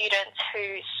 The students who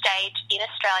stayed in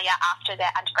Australia after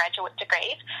their undergraduate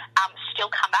degrees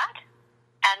still come back,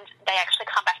 and they actually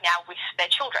come back now with their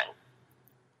children.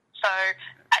 So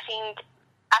I think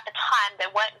at the time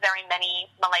there weren't very many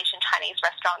Malaysian Chinese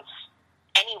restaurants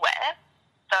anywhere.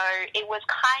 So it was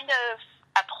kind of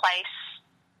a place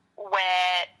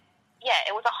where,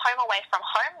 it was a home away from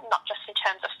home, not just in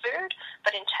terms of food,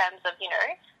 but in terms of,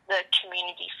 the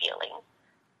community feeling.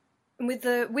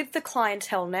 With the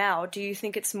clientele now, do you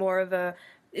think it's more of a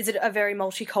is it a very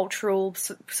multicultural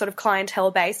sort of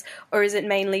clientele base, or is it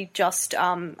mainly just,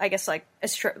 I guess, like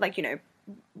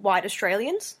white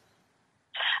Australians?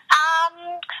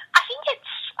 I think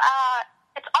it's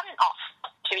on and off,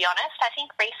 to be honest. I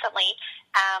think recently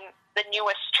the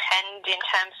newest trend in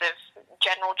terms of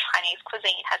general Chinese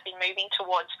cuisine has been moving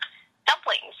towards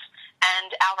dumplings,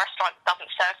 and our restaurant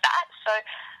doesn't serve that. So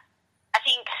I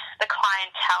think the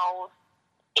clientele,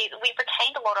 we've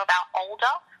retained a lot of our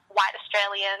older white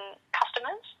Australian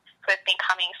customers who have been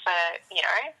coming for,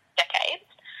 decades,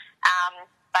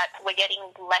 but we're getting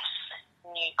less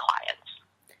new clients.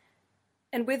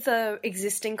 And with the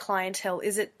existing clientele,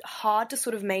 is it hard to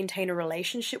sort of maintain a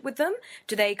relationship with them?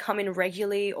 Do they come in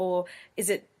regularly, or is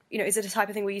it a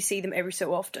type of thing where you see them every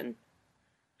so often?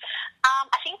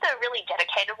 I think the really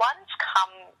dedicated ones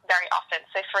come very often.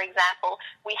 So, for example,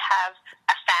 we have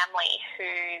a family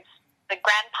the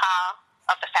grandpa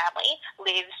of the family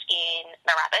lives in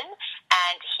Moorabbin,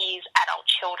 and his adult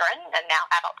children and now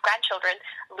adult grandchildren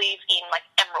live in like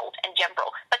Emerald and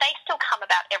Gembrel, but they still come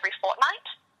about every fortnight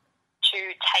to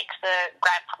take the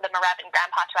Moorabbin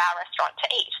grandpa to our restaurant to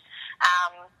eat.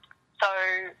 So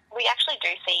we actually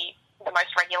do see the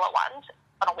most regular ones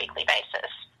on a weekly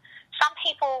basis. Some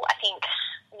people, I think,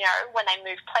 when they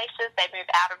move places, they move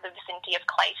out of the vicinity of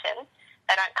Clayton.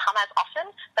 They don't come as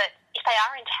often, but if they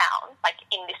are in town, like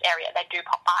in this area, they do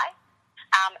pop by.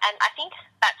 And I think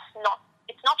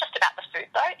it's not just about the food,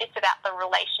 though. It's about the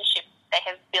relationship they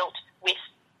have built with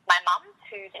my mum,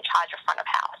 who's in charge of front of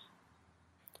house.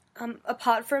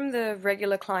 Apart from the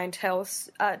regular clientele,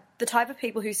 the type of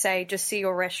people who say just see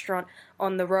your restaurant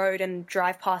on the road and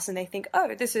drive past and they think,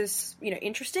 oh, this is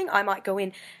interesting, I might go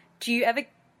in. Do you ever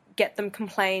get them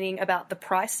complaining about the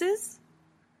prices?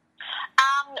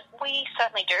 We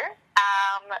certainly do.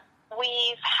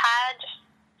 We've had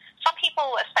some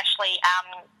people, especially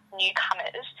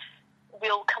newcomers,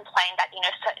 will complain that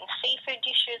certain seafood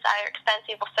dishes are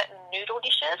expensive or certain noodle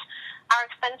dishes are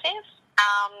expensive.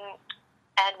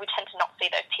 And we tend to not see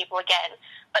those people again.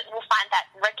 But we'll find that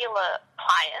regular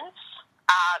clients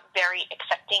are very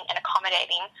accepting and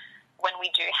accommodating when we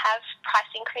do have price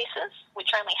increases, which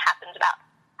only happens about,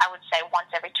 I would say, once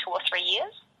every 2 or 3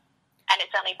 years. And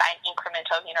it's only by an increment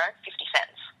of, 50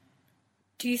 cents.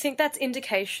 Do you think that's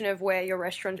indication of where your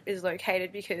restaurant is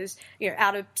located? Because,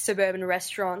 outer suburban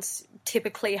restaurants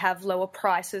typically have lower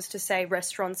prices to, say,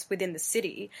 restaurants within the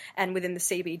city and within the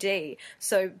CBD.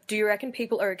 So do you reckon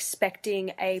people are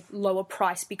expecting a lower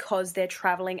price because they're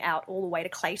travelling out all the way to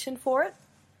Clayton for it?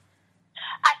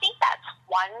 I think that's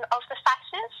one of the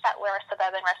factors, that we're a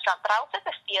suburban restaurant, but I also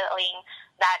have a feeling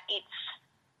that it's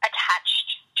attached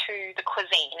to the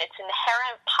cuisine. It's an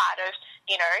inherent part of,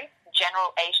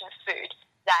 general Asian food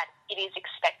that it is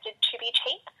expected to be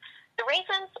cheap. The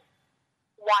reasons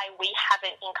why we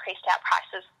haven't increased our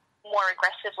prices more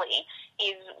aggressively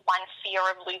is one, fear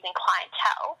of losing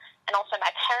clientele, and also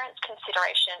my parents'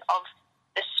 consideration of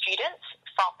the students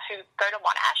who go to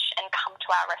Monash and come to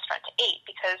our restaurant to eat,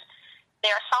 because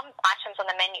there are some items on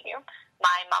the menu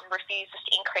my mum refuses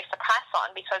to increase the price on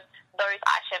because those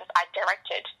items are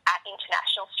directed at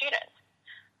international students.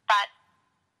 But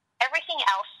everything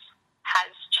else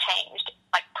has changed.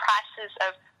 Like prices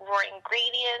of raw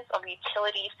ingredients, of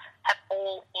utilities have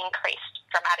all increased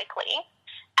dramatically.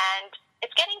 And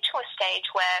it's getting to a stage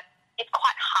where it's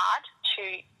quite hard to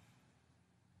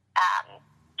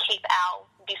keep our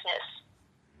business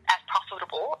as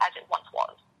profitable as it once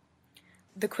was.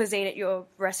 The cuisine at your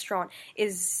restaurant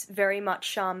is very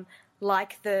much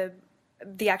like the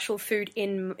actual food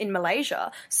in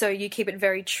Malaysia, so you keep it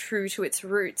very true to its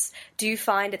roots. Do you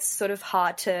find it's sort of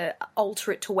hard to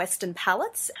alter it to Western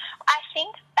palates? I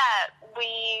think that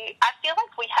I feel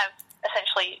like we have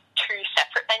essentially two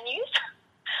separate menus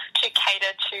to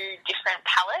cater to different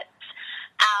palates.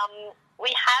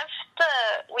 We have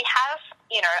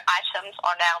items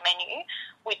on our menu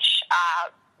which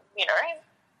are,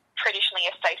 traditionally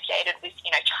associated with,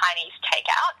 Chinese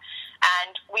takeout,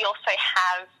 and we also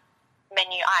have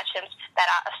menu items that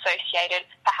are associated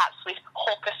perhaps with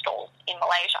hawker stalls in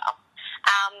Malaysia.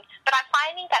 But I'm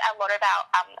finding that a lot of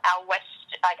our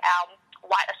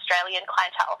white Australian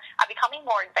clientele are becoming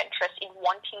more adventurous in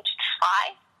wanting to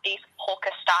try these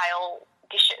hawker style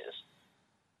dishes,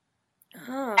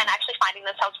 and actually finding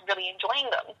themselves really enjoying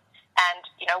them, and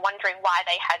wondering why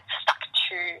they had stuck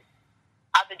to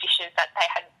other dishes that they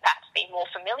had perhaps been more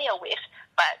familiar with,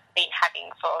 but been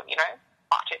having for,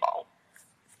 far too long.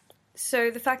 So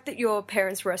the fact that your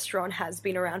parents' restaurant has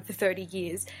been around for 30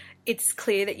 years, it's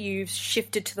clear that you've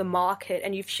shifted to the market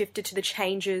and you've shifted to the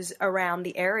changes around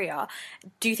the area.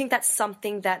 Do you think that's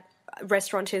something that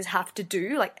restaurateurs have to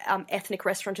do, like ethnic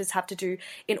restaurateurs have to do,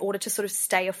 in order to sort of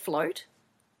stay afloat?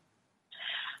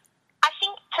 I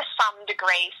think to some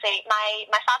degree. See,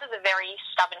 my father's a very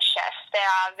stubborn chef. There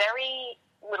are very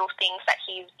little things that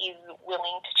he is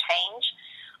willing to change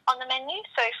on the menu.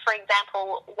 So, for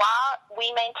example, while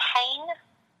we maintain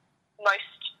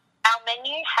our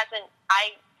menu hasn't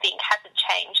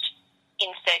changed in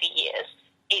 30 years.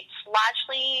 It's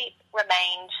largely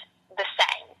remained the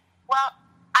same. Well,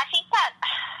 I think that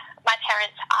my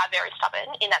parents are very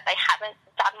stubborn in that they haven't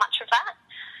done much of that.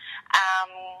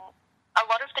 A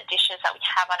lot of the dishes that we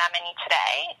have on our menu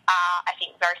today are, I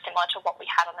think, very similar to what we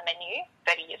had on the menu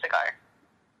 30 years ago.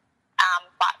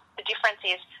 But the difference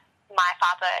is my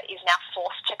father is now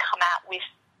forced to come out with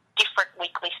different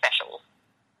weekly specials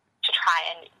to try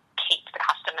and keep the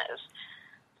customers.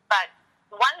 But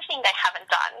one thing they haven't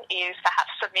done is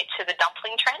perhaps submit to the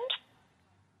dumpling trend,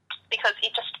 because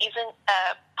it just isn't a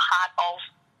part of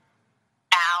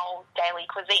our daily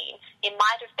cuisine. It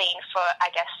might have been for, I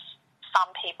guess,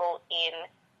 some people in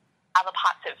other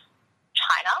parts of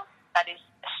China. That is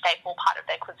a staple part of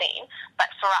their cuisine.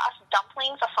 But for us,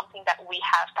 dumplings are something that we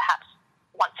have perhaps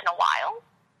once in a while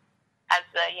as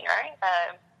a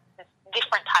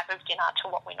different type of dinner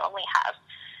to what we normally have.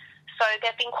 So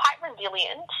they've been quite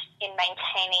resilient in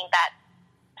maintaining that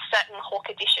certain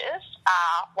hawker dishes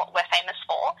are what we're famous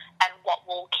for and what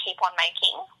we'll keep on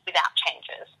making without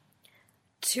changes.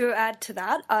 To add to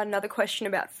that, another question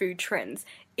about food trends.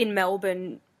 In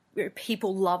Melbourne,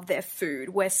 people love their food.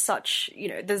 We're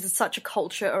there's such a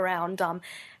culture around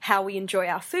how we enjoy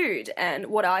our food. And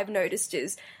what I've noticed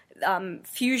is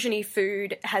fusiony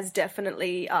food has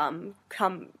definitely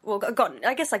become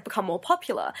more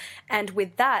popular. And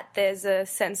with that, there's a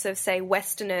sense of, say,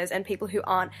 Westerners and people who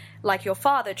aren't, like your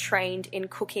father, trained in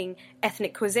cooking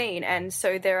ethnic cuisine. And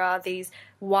so there are these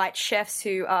white chefs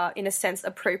who are, in a sense,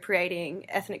 appropriating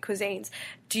ethnic cuisines.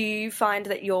 Do you find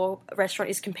that your restaurant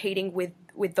is competing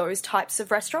with those types of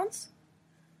restaurants?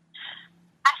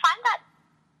 I find that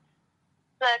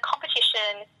the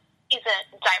competition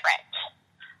isn't direct.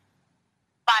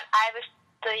 But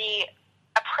the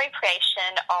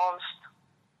appropriation of,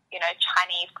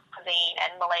 Chinese cuisine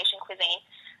and Malaysian cuisine,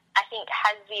 I think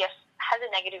has a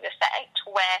negative effect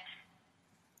where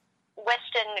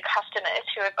Western customers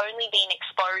who have only been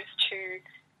exposed to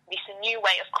this new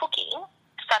way of cooking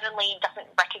suddenly doesn't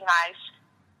recognise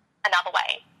another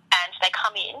way, and they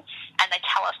come in and they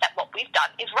tell us that what we've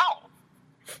done is wrong,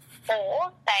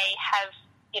 or they have,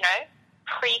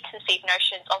 preconceived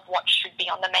notions of what should be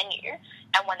on the menu,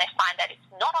 and when they find that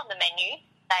it's not on the menu,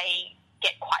 they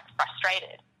get quite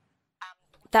frustrated.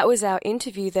 That was our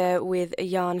interview there with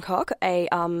Yan Kok, a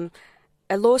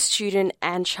law student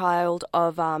and child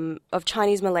of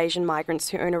Chinese Malaysian migrants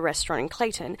who own a restaurant in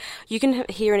Clayton. You can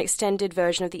hear an extended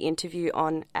version of the interview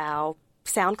on our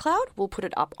SoundCloud. We'll put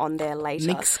it up on there later.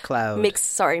 Mixcloud,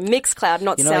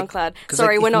 not SoundCloud.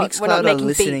 Sorry, we're not making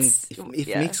beats. If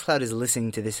Mixcloud is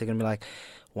listening to this, they're gonna be like,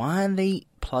 why are they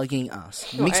plugging us?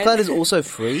 Mixcloud is also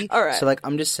free. All right. So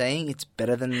I'm just saying it's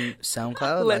better than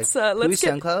SoundCloud. Let's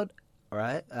SoundCloud. All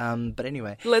right. But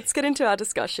anyway, let's get into our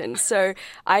discussion. So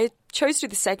I chose to do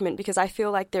this segment because I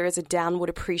feel like there is a downward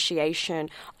appreciation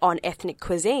on ethnic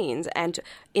cuisines, and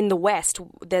in the West,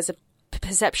 there's a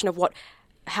perception of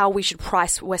how we should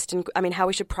price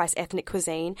ethnic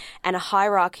cuisine, and a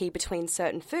hierarchy between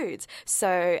certain foods.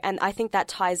 So, and I think that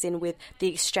ties in with the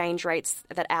exchange rates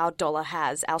that our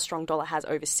strong dollar has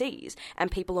overseas.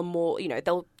 And people are more,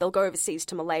 they'll go overseas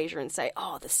to Malaysia and say,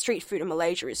 oh, the street food in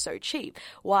Malaysia is so cheap.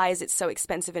 Why is it so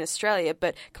expensive in Australia?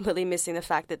 But completely missing the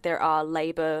fact that there are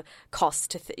labour costs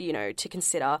to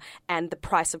consider, and the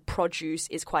price of produce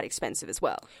is quite expensive as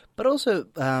well. But also,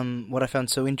 what I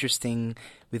found so interesting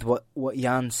with what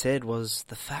Jan said was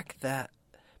the fact that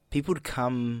people would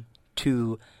come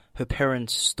to her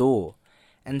parents' store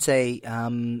and say,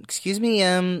 excuse me,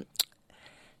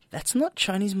 that's not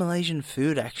Chinese Malaysian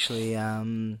food, actually.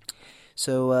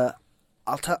 So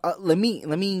let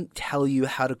me tell you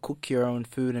how to cook your own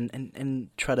food and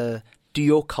try to do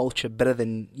your culture better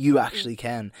than you actually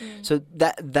can. So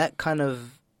that kind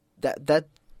of that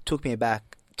took me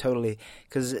aback totally,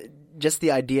 because just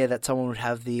the idea that someone would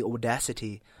have the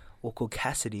audacity or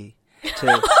caucasity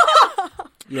to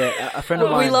a friend of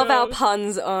mine. We love our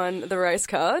puns on the race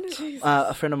card.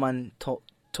 A friend of mine taught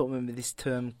me this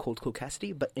term called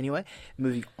caucasity. But anyway,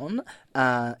 moving on.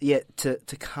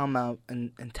 To come out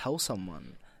and tell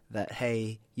someone that,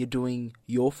 hey, you're doing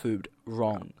your food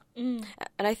wrong. And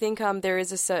I think there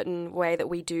is a certain way that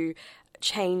we do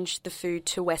change the food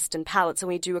to Western palates, and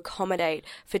we do accommodate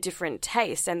for different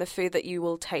tastes. And the food that you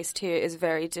will taste here is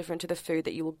very different to the food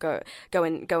that you will go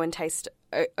and taste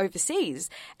overseas.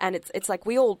 And it's like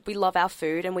we love our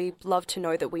food, and we love to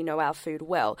know that we know our food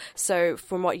well. So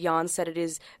from what Jan said, it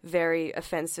is very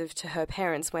offensive to her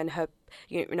parents when her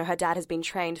dad has been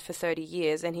trained for 30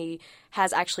 years and he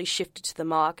has actually shifted to the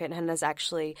market and has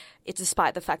actually, it's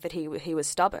despite the fact that he was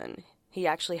stubborn. He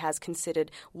actually has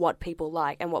considered what people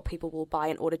like and what people will buy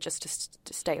in order just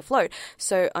to stay afloat.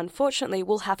 So unfortunately,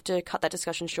 we'll have to cut that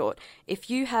discussion short. If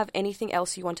you have anything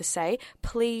else you want to say,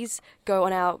 please go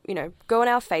on our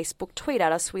Facebook, tweet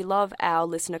at us. We love our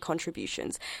listener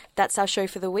contributions. That's our show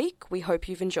for the week. We hope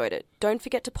you've enjoyed it. Don't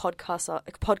forget to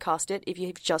podcast it if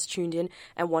you've just tuned in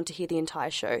and want to hear the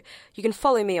entire show. You can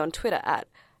follow me on Twitter at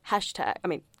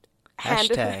hashtag.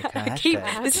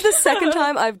 This is the second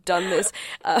time I've done this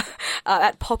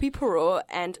at Poppy Paror,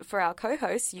 and for our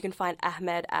co-hosts, you can find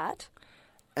Ahmed at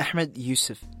Ahmed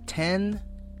Yusuf 10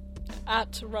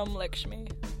 at Ram Lakshmi.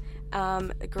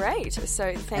 Great.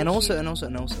 So thank and also, you. And also,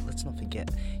 let's not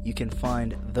forget, you can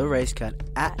find the Race Card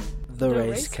at the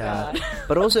Race Card.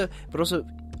 but also,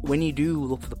 when you do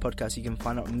look for the podcast, you can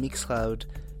find it on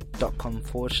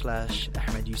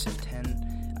mixcloud.com/Ahmed Yusuf 10.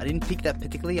 I didn't pick that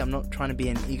particularly. I'm not trying to be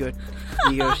an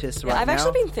egotist right now. I've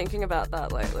actually been thinking about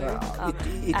that lately.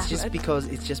 It's just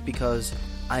because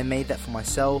I made that for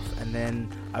myself, and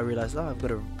then I realized, I've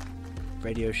got a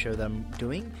radio show that I'm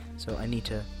doing, so I need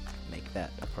to make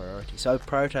that a priority. So I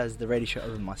prioritize the radio show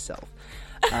over myself.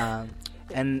 And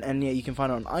yeah, you can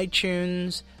find it on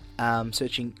iTunes,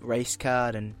 searching Race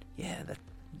Card, and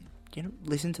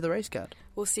listen to the Race Card.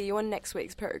 We'll see you on next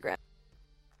week's program.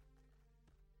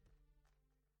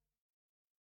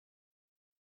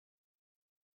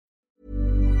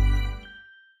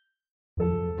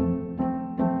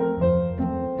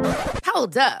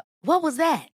 Hold up. What was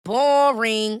that?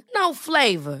 Boring. No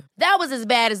flavor. That was as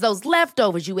bad as those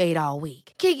leftovers you ate all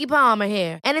week. Keke Palmer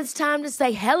here, and it's time to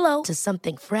say hello to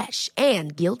something fresh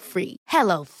and guilt-free.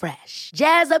 Hello Fresh.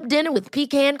 Jazz up dinner with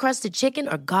pecan-crusted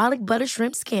chicken or garlic butter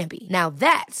shrimp scampi. Now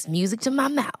that's music to my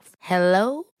mouth.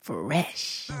 Hello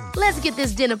Fresh. Let's get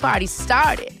this dinner party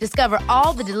started. Discover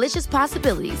all the delicious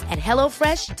possibilities at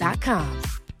HelloFresh.com.